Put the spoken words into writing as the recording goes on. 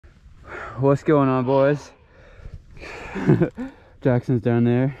What's going on, boys? Jackson's down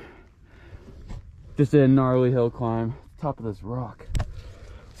there. Just did a gnarly hill climb. Top of this rock.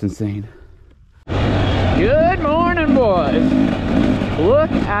 It's insane. Good morning, boys.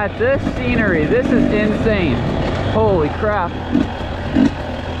 Look at this scenery. This is insane. Holy crap.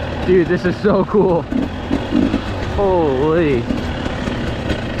 Dude, this is so cool. Holy.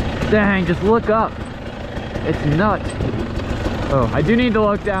 Dang, just look up. It's nuts. Oh, I do need to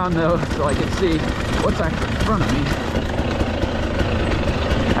look down though so I can see what's actually in front of me.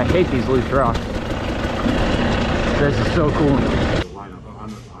 I hate these loose rocks. This is so cool. Line up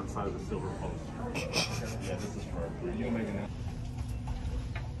on side of the silver post. Yeah, this is for you making that.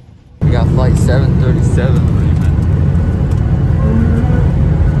 We got flight 737.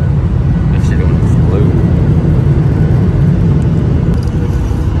 That shit don't explode.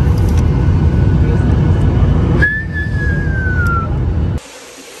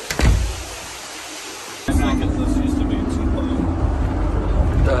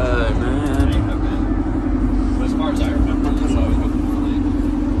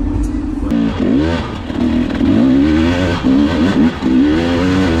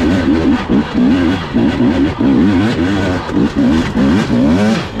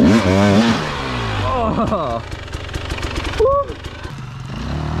 Oh. Woo.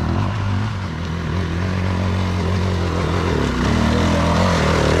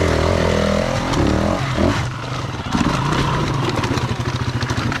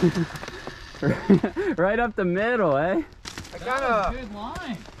 Right up the middle, eh? I kinda, good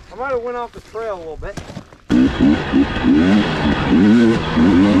line. I might have went off the trail a little bit.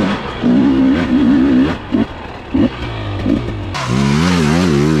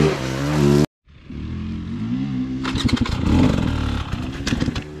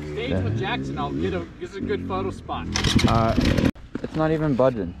 Stage with Jackson, I'll get a good photo spot. It's not even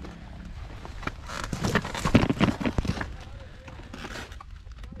budging.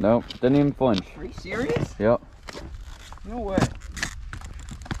 Nope, didn't even flinch. Are you serious? Yep. No way.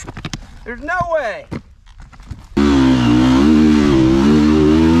 There's no way.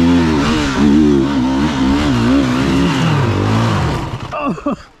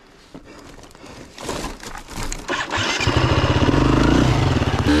 Oh.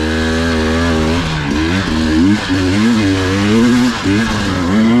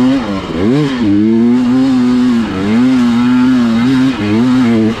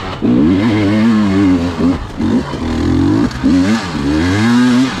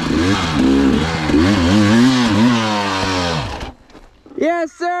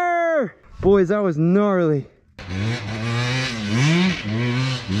 Yes, sir! Boys, that was gnarly.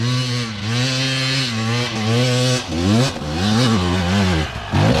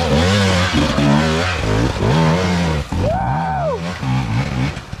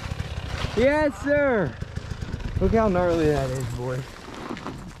 Yes, sir! Look how gnarly that is, boys.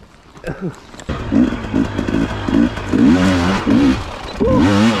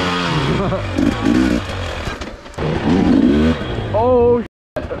 Oh, shit.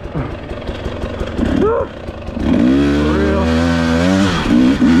 For real.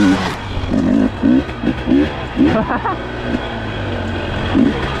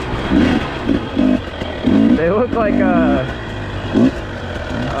 They look like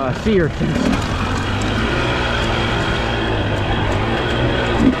sea urchins.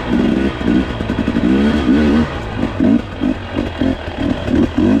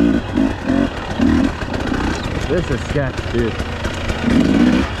 This is sketch, dude.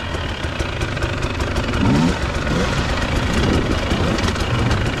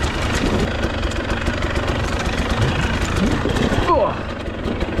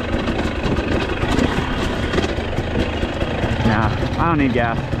 Nah, I don't need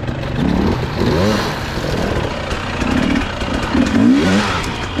gas.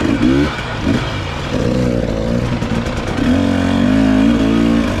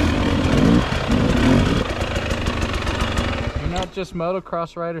 Just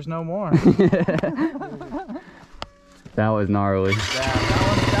motocross riders no more. That was gnarly. Yeah,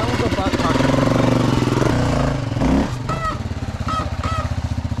 that one's a butt pucker.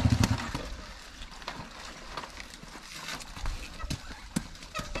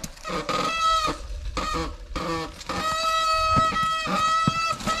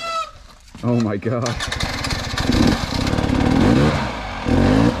 Oh my god.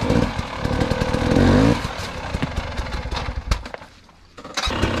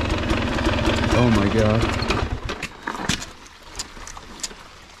 Oh my god.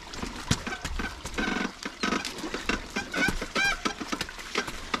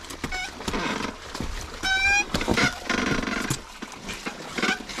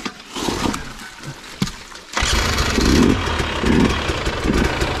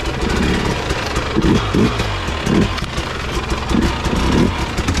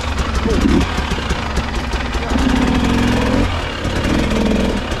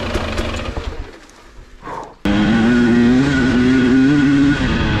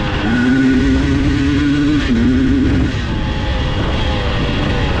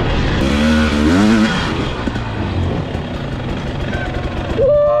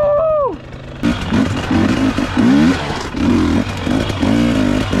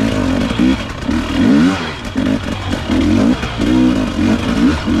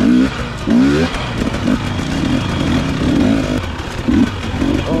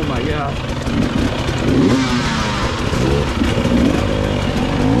 god.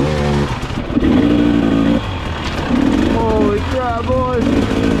 Holy crap, boys.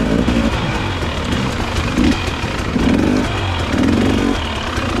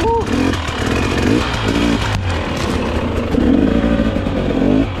 Woo.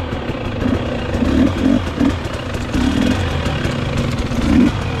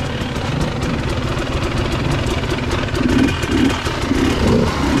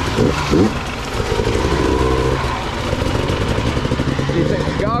 You take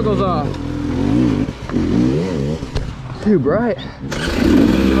the goggles off. Too bright.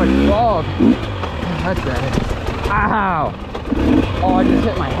 Too much fog. That's bad. Ow! Oh, I just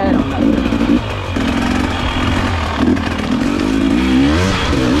hit my head on that.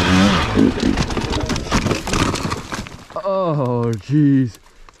 Oh, jeez.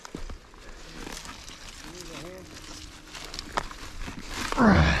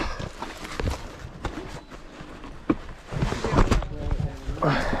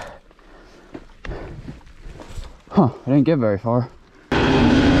 Huh, I didn't get very far.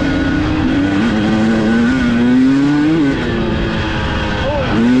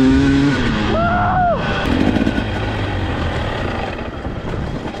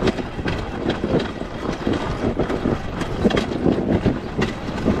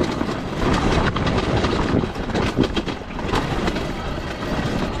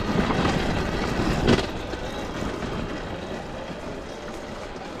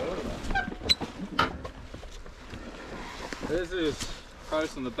 This is probably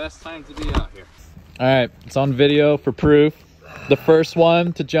some of the best times to be out here. All right, it's on video for proof. The first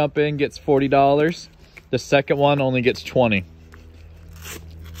one to jump in gets $40. The second one only gets $20.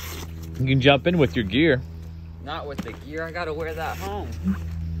 You can jump in with your gear. Not with the gear. I gotta wear that home.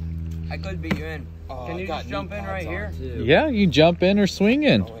 I could be in. Oh, Can you just jump in right here? Yeah, you can jump in or swing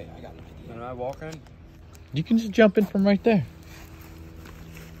in. Oh wait, I got an idea. Can I walk in? You can just jump in from right there.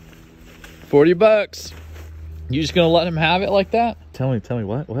 $40. You just gonna let him have it like that? Tell me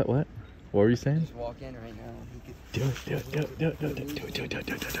what? What were you saying? Just walk in right now. Do it.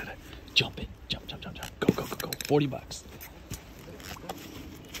 Jump in. Jump. Go. $40.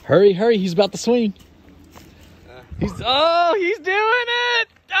 Hurry, he's about to swing. He's doing it!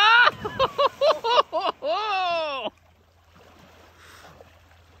 Oh!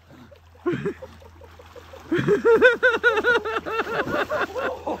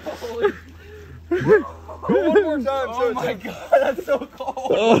 One more time. Oh my god, that's so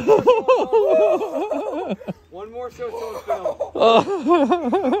cold. One more so it's film.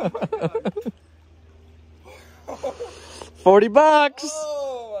 $40.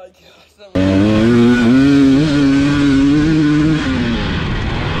 Oh my gosh.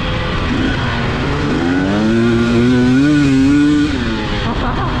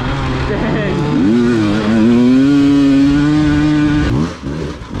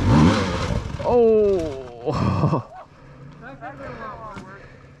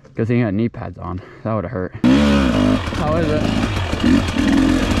 Good thing you got knee pads on. That would have hurt. How is it?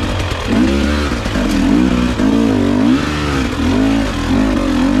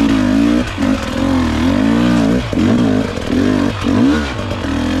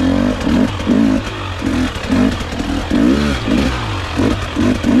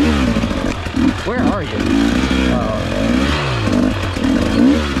 Where are you?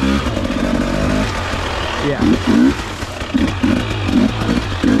 Yeah.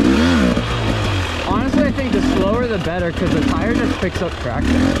 Honestly, I think the slower the better because the tire just picks up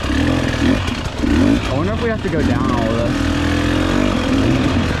traction. I wonder if we have to go down all of this.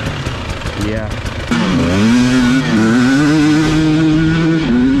 Yeah.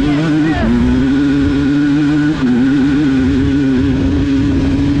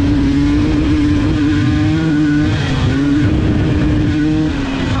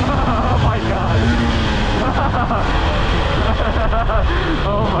 Oh my god.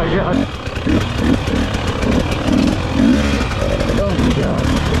 Oh my god.